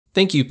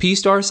Thank you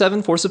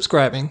P*7 for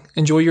subscribing.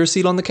 Enjoy your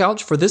seat on the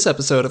couch for this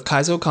episode of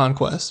Kaizo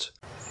Conquest.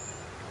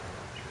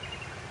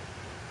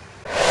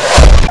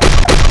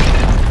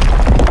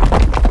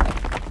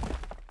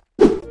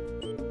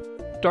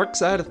 Dark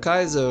side of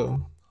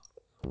Kaizo.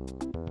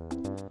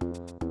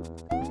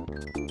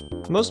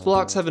 Most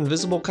blocks have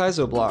invisible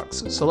Kaizo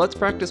blocks, so let's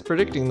practice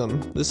predicting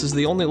them. This is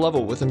the only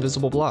level with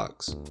invisible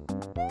blocks.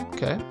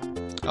 Okay.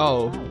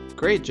 Oh,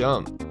 great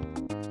jump.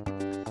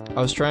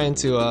 I was trying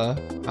to,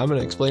 I'm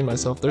gonna explain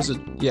myself. There's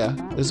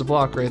a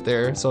block right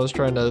there, so I was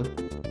trying to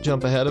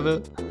jump ahead of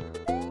it,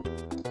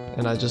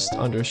 and I just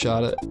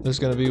undershot it. There's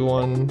gonna be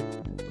one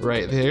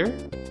right there.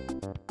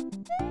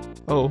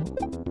 Oh,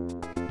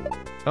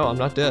 I'm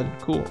not dead.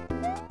 Cool.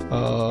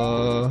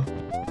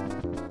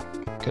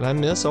 Can I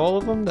miss all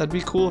of them? That'd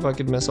be cool if I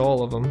could miss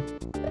all of them.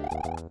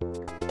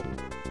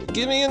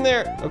 Get me in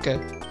there! Okay.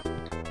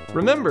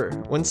 Remember,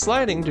 when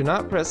sliding, do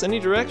not press any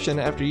direction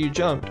after you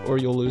jumped, or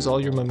you'll lose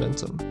all your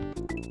momentum.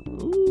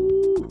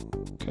 Ooh,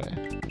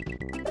 okay.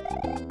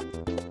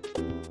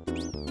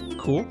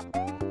 Cool.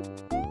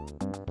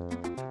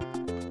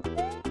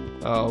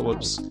 Oh,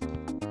 whoops.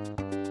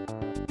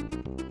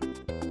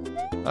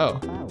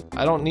 Oh,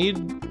 I don't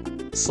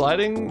need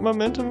sliding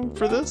momentum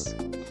for this?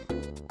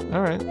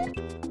 Alright.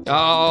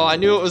 Oh, I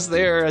knew it was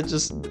there, I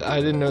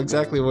didn't know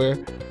exactly where.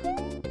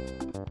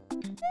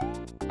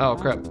 Oh,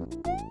 crap.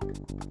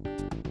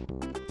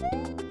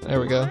 There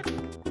we go.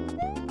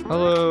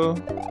 Hello.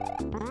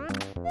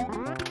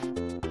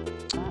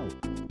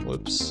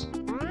 Whoops.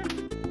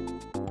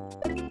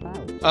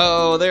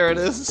 Oh, there it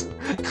is.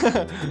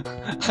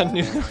 I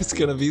knew there was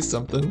gonna be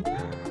something.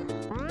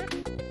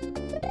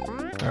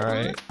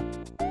 Alright.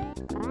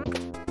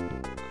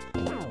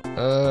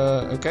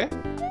 Okay.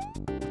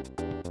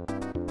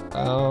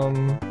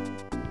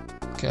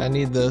 Okay, I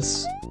need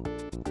this.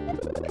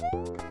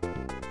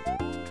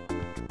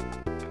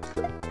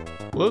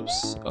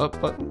 Whoops,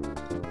 up button.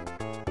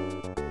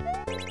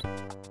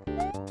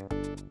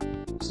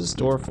 What's this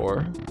door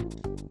for?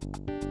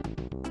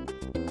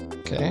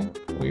 Okay,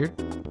 weird.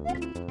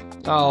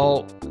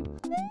 Oh.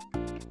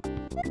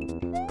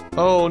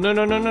 Oh,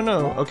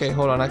 no. Okay,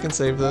 hold on, I can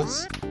save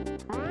this.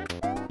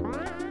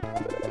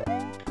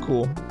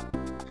 Cool.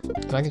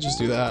 And I can just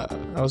do that.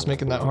 I was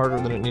making that harder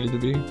than it needed to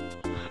be.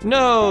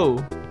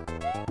 No!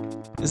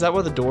 Is that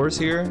why the door's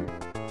here?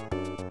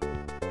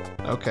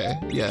 Okay,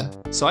 yeah.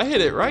 So I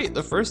hit it right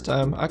the first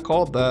time. I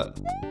called that.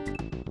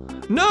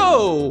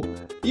 No!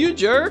 You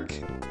jerk!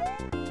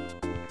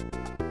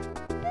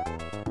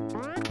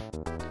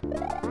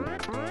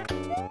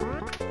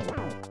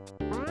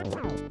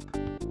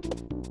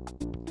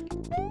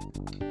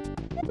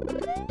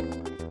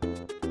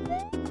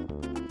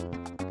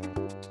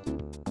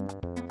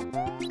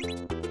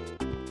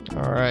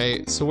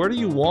 Alright, so where do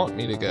you want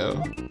me to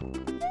go?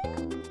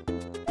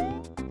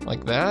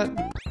 Like that?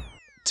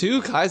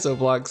 2 Kaizo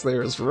blocks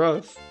there is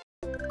rough.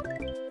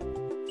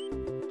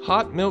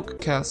 Hot Milk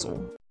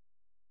Castle.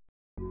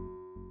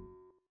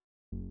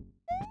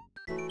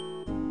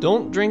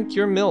 Don't drink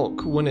your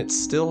milk when it's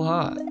still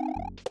hot.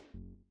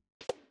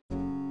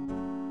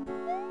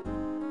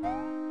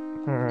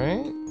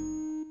 Alright.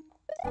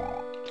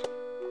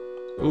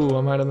 Ooh,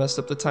 I might have messed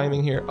up the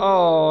timing here.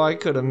 Oh, I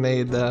could have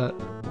made that.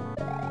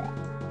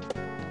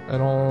 I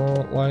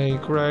don't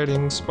like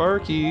riding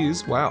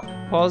Sparkies. Wow.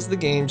 Pause the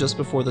game just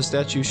before the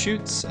statue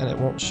shoots, and it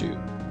won't shoot.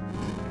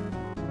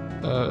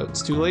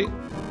 It's too late.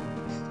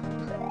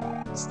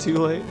 It's too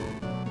late.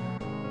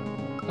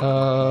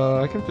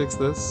 I can fix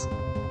this.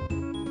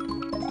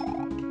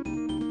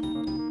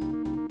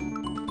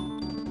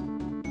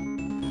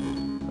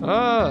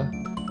 Ah!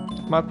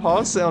 My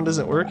pause sound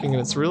isn't working, and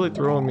it's really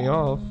throwing me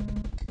off.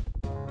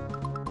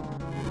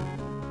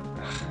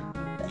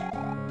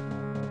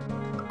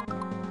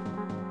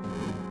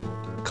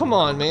 Come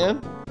on,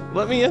 man.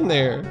 Let me in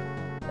there.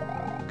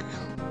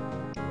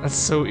 That's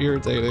so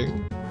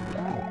irritating.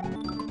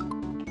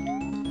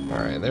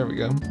 Alright, there we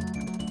go.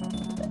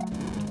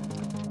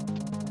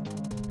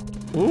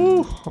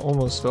 Ooh,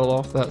 almost fell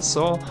off that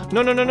saw.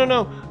 No.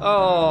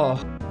 Oh.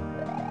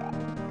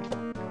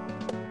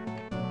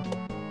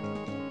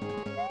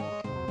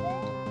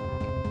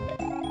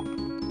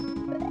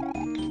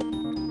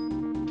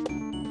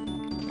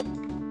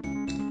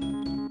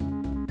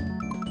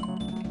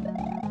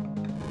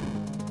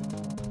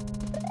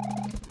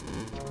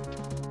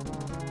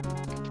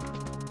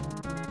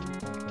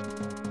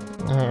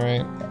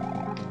 Alright.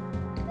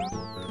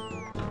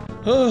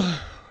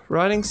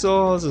 Riding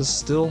saws is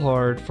still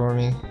hard for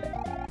me.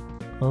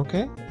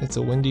 Okay, it's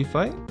a windy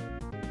fight.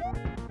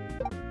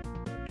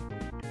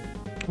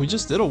 We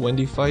just did a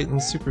windy fight in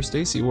Super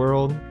Stacy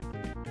World,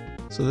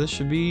 so this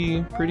should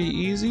be pretty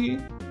easy.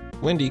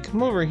 Wendy,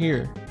 come over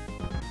here.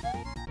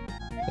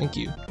 Thank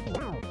you.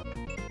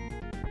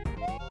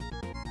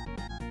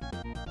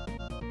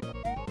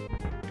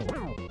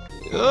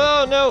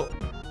 Oh no!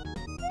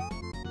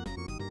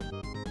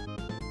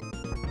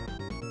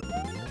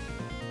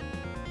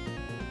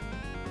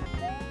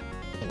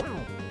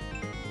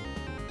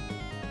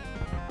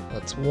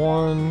 That's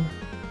one.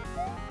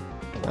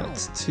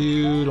 That's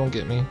 2, don't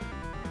get me.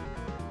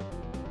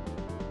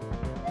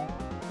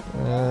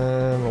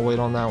 I'm gonna wait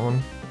on that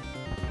one.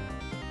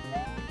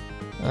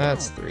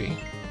 That's 3.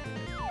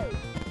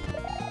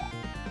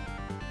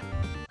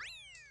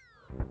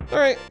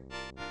 Alright.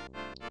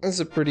 That's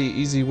a pretty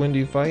easy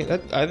windy fight.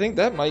 I think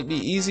that might be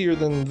easier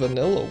than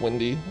vanilla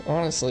windy,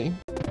 honestly.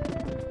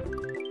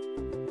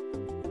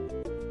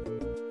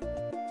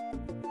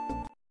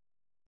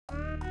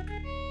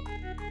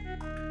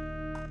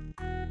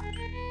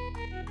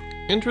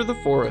 Enter the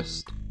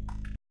forest.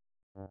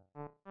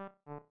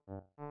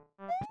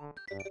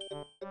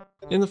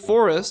 In the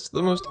forest,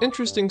 the most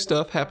interesting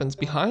stuff happens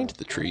behind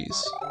the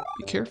trees.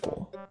 Be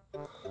careful.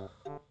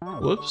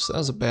 Whoops, that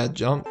was a bad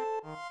jump.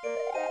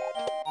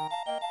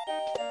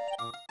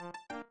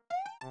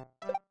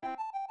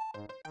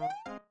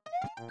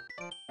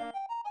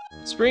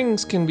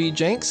 Springs can be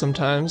jank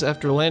sometimes.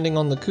 After landing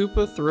on the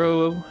Koopa,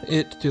 throw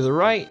it to the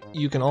right.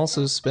 You can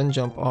also spin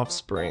jump off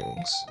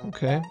springs.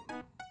 Okay.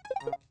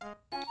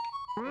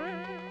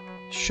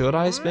 Should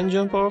I spin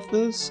jump off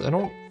this? I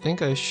don't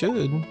think I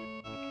should.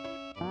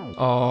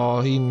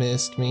 Oh, he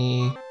missed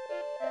me.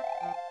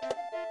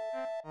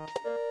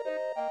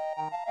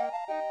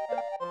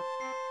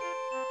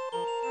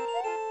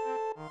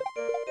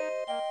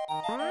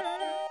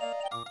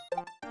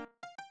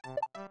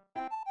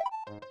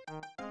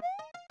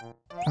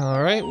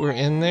 Alright, we're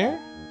in there.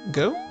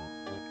 Go.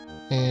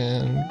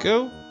 And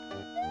go.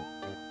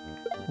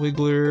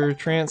 Wiggler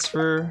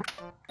transfer.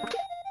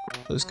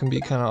 Those can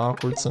be kind of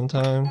awkward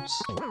sometimes.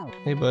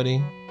 Hey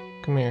buddy,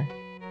 come here.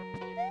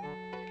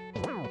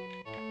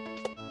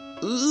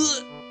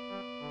 Ugh.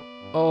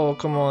 Oh,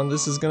 come on,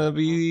 this is gonna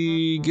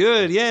be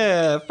good.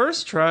 Yeah,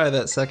 first try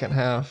that second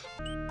half.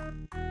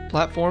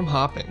 Platform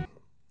hopping.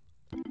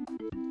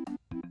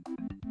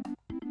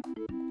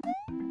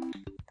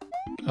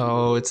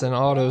 Oh, it's an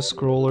auto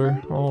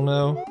scroller. Oh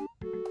no.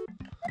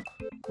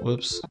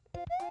 Whoops.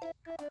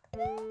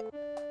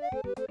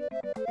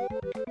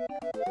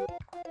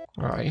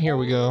 Alright, here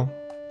we go.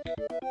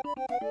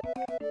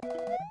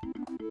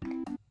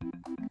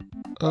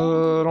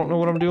 I don't know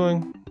what I'm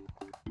doing.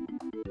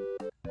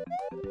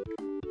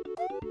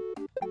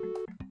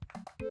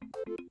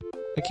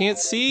 I can't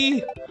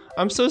see!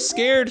 I'm so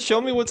scared! Show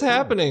me what's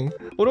happening!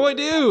 What do I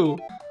do?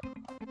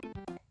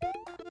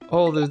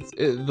 Oh, the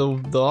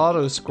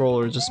auto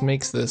scroller just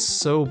makes this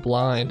so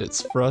blind,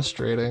 it's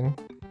frustrating.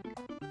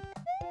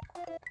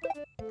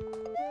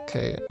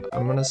 Okay,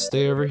 I'm gonna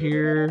stay over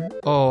here.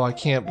 Oh, I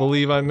can't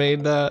believe I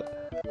made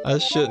that. I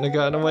shouldn't have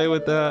gotten away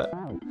with that.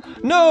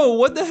 No,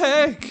 what the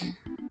heck?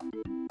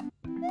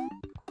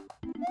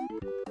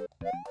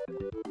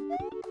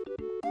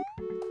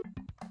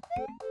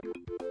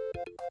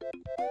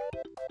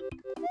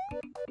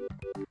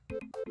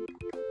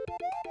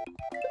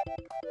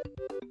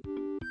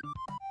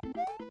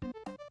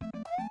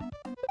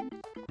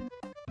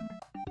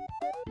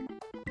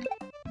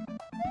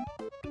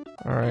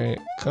 Alright,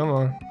 come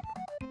on.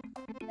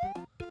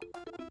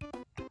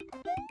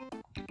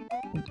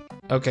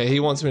 Okay, he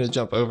wants me to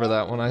jump over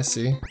that one, I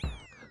see.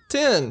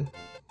 10!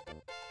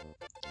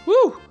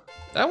 Woo!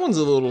 That one's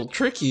a little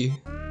tricky.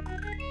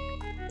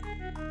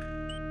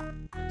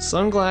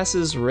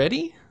 Sunglasses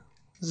ready?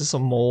 Is this a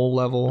mole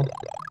level?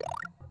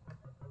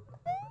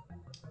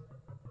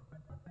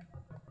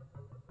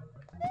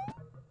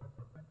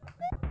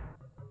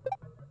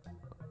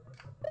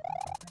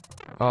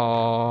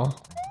 Aww.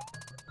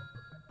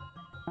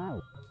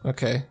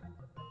 Okay.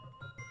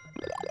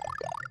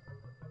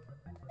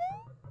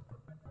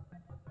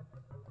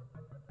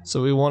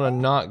 So we want to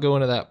not go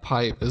into that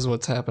pipe is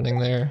what's happening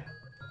there.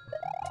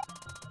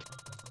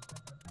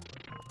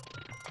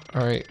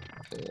 Alright.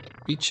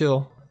 Be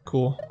chill.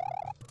 Cool.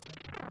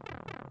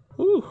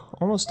 Ooh,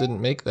 almost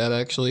didn't make that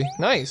actually.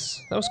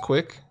 Nice! That was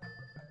quick.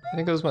 I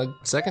think that was my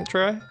second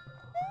try.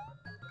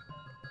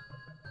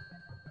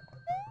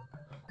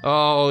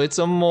 Oh, it's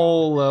a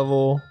mole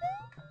level.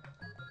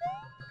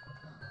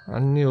 I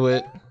knew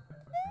it.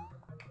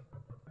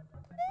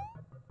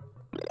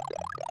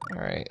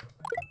 Alright.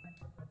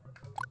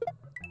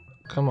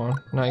 Come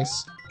on,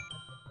 nice.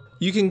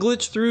 You can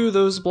glitch through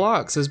those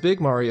blocks as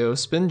Big Mario,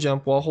 spin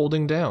jump while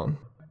holding down.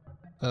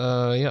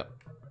 Yep.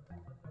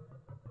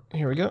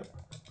 Here we go.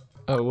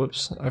 Oh,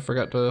 whoops, I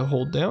forgot to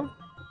hold down.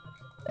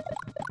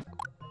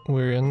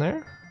 We're in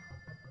there.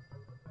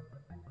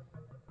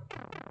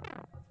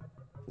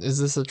 Is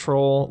this a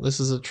troll? This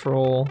is a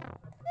troll.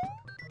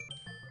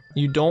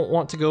 You don't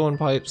want to go in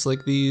pipes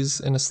like these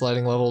in a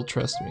sliding level,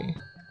 trust me.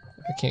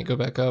 I can't go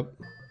back up.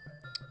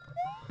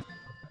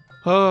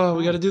 Oh,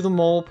 we gotta do the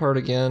mole part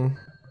again.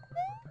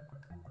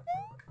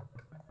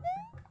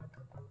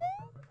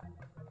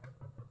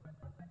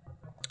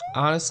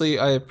 Honestly,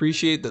 I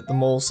appreciate that the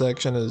mole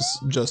section is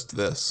just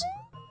this.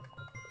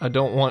 I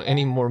don't want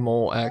any more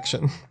mole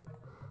action.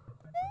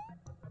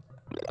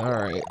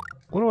 Alright,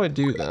 what do I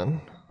do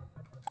then?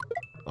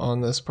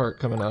 On this part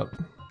coming up.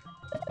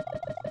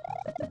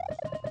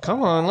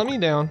 Come on, let me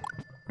down.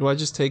 Do I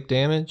just take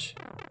damage?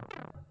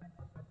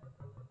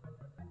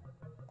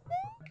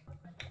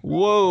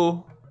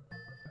 Whoa!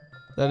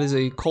 That is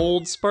a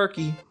cold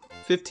Sparky.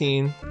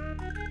 15.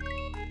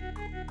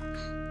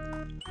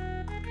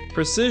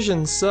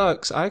 Precision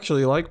sucks. I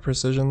actually like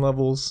precision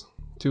levels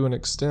to an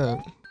extent.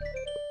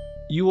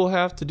 You will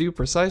have to do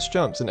precise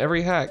jumps in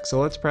every hack, so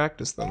let's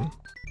practice them.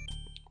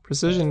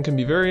 Precision can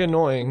be very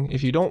annoying.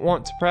 If you don't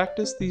want to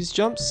practice these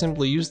jumps,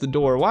 simply use the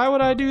door. Why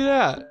would I do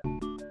that?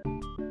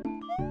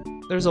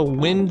 There's a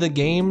win the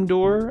game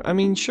door? I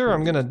mean, sure,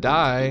 I'm gonna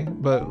die,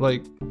 but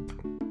like,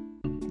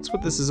 that's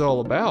what this is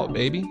all about,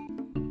 baby.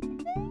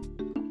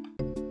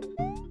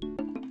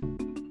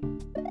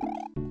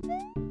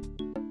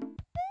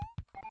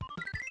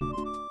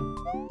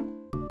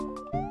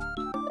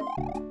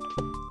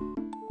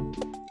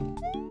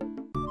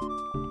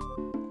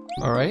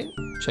 Alright,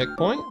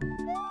 checkpoint.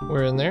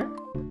 We're in there.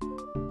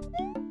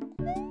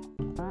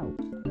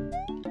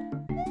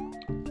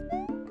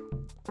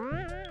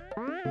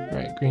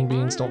 Alright, green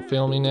beans, don't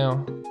fail me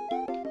now.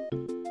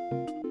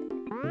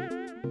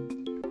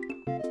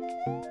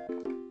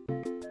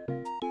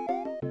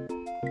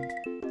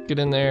 Get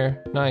in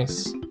there.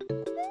 Nice.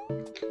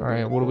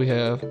 Alright, what do we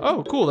have?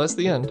 Oh, cool, that's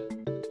the end.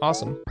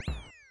 Awesome.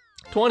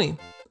 20.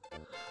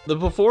 The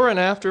before and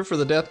after for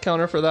the death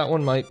counter for that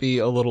one might be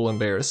a little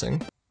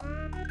embarrassing.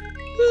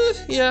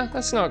 Yeah,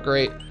 that's not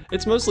great.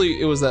 It's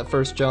mostly, it was that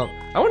first jump.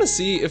 I want to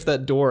see if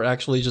that door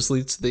actually just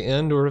leads to the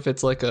end or if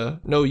it's like a,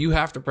 no, you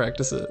have to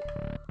practice it.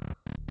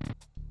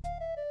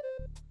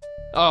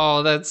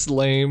 Oh, that's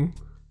lame.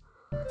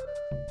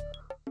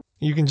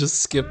 You can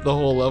just skip the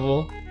whole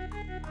level.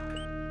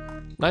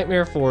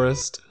 Nightmare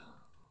Forest.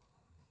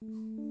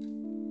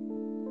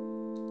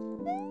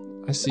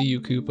 I see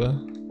you,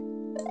 Koopa.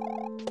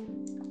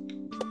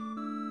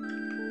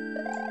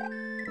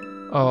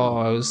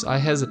 Oh, I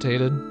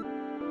hesitated.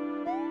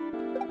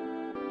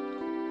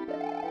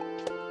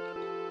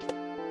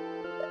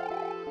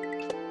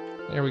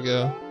 There we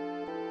go.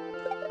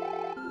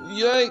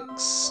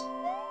 Yikes!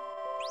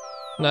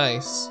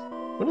 Nice.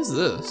 What is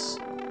this?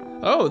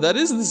 Oh, that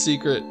is the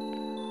secret.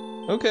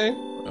 Okay,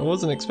 I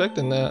wasn't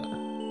expecting that.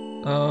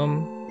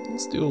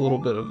 Let's do a little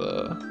bit of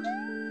a...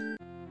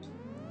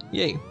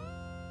 Yay.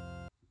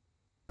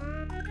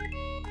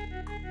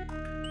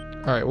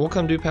 Alright, we'll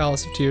come do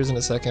Palace of Tears in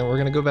a second. We're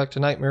gonna go back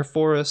to Nightmare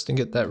Forest and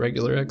get that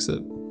regular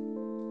exit.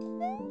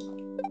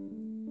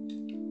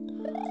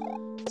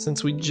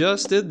 Since we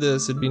just did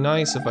this, it'd be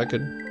nice if I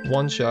could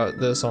one-shot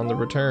this on the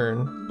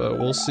return, but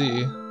we'll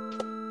see.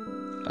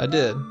 I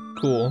did.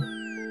 Cool.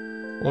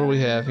 What do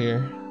we have here?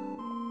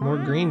 More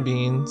green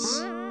beans.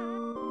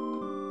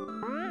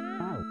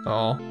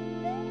 Oh.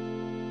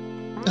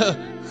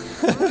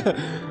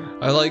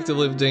 I like to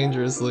live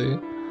dangerously.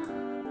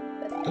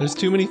 There's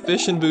too many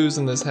fish and booze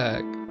in this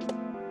hack.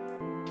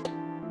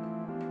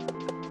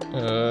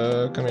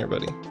 Come here,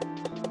 buddy.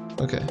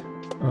 Okay.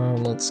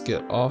 Let's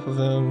get off of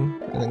him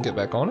and then get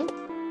back on him.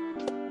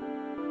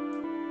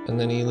 And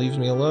then he leaves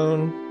me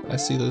alone. I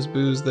see those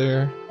boos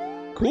there.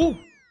 Cool.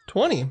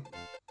 20.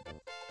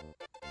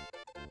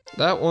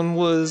 That one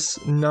was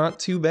not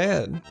too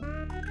bad.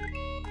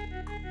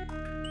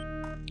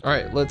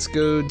 Alright, let's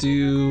go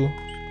do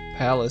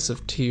Palace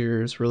of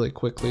Tears really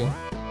quickly.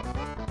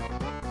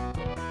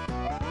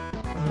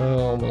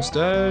 Almost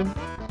died.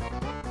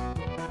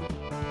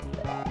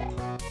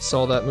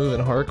 Saw that move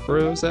in Hark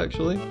Bros,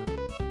 actually.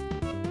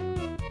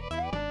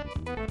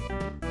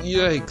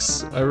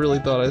 Yikes, I really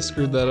thought I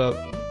screwed that up.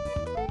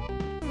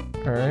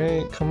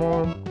 Alright, come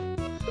on.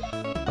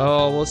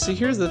 Oh, well see,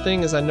 here's the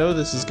thing is I know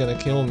this is gonna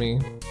kill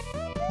me.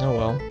 Oh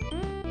well.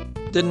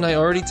 Didn't I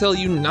already tell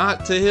you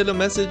not to hit a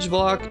message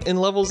block in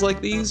levels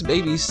like these?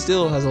 Baby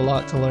still has a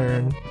lot to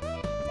learn.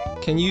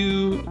 Can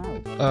you...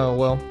 Oh,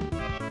 well.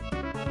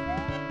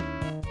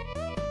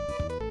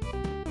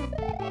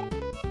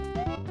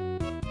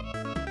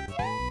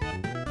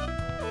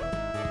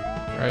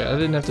 Alright, I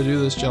didn't have to do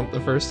this jump the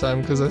first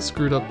time because I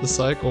screwed up the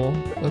cycle.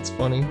 That's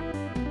funny.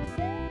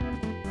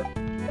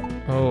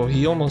 Oh,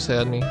 he almost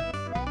had me.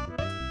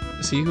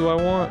 Is he who I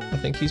want? I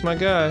think he's my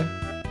guy.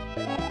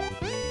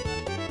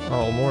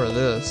 Oh, more of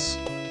this.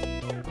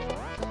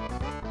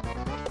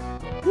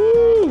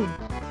 Woo!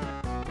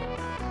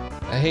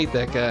 I hate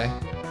that guy.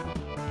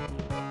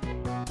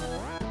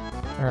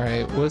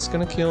 Alright, what's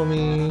gonna kill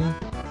me?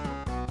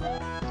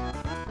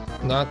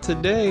 Not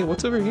today.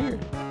 What's over here?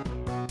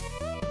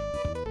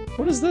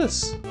 What is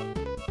this?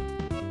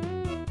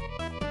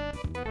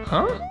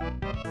 Huh?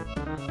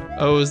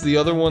 Oh, is the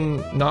other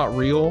one not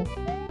real?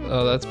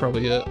 Oh, that's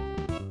probably it.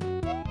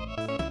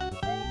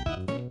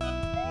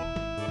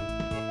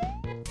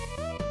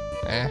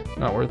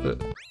 Not worth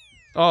it.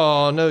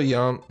 Oh, no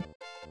yump.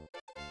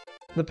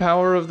 The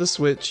power of the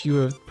switch you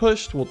have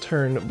pushed will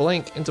turn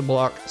blank into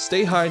block.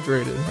 Stay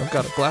hydrated. I've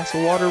got a glass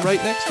of water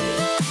right next to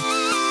me.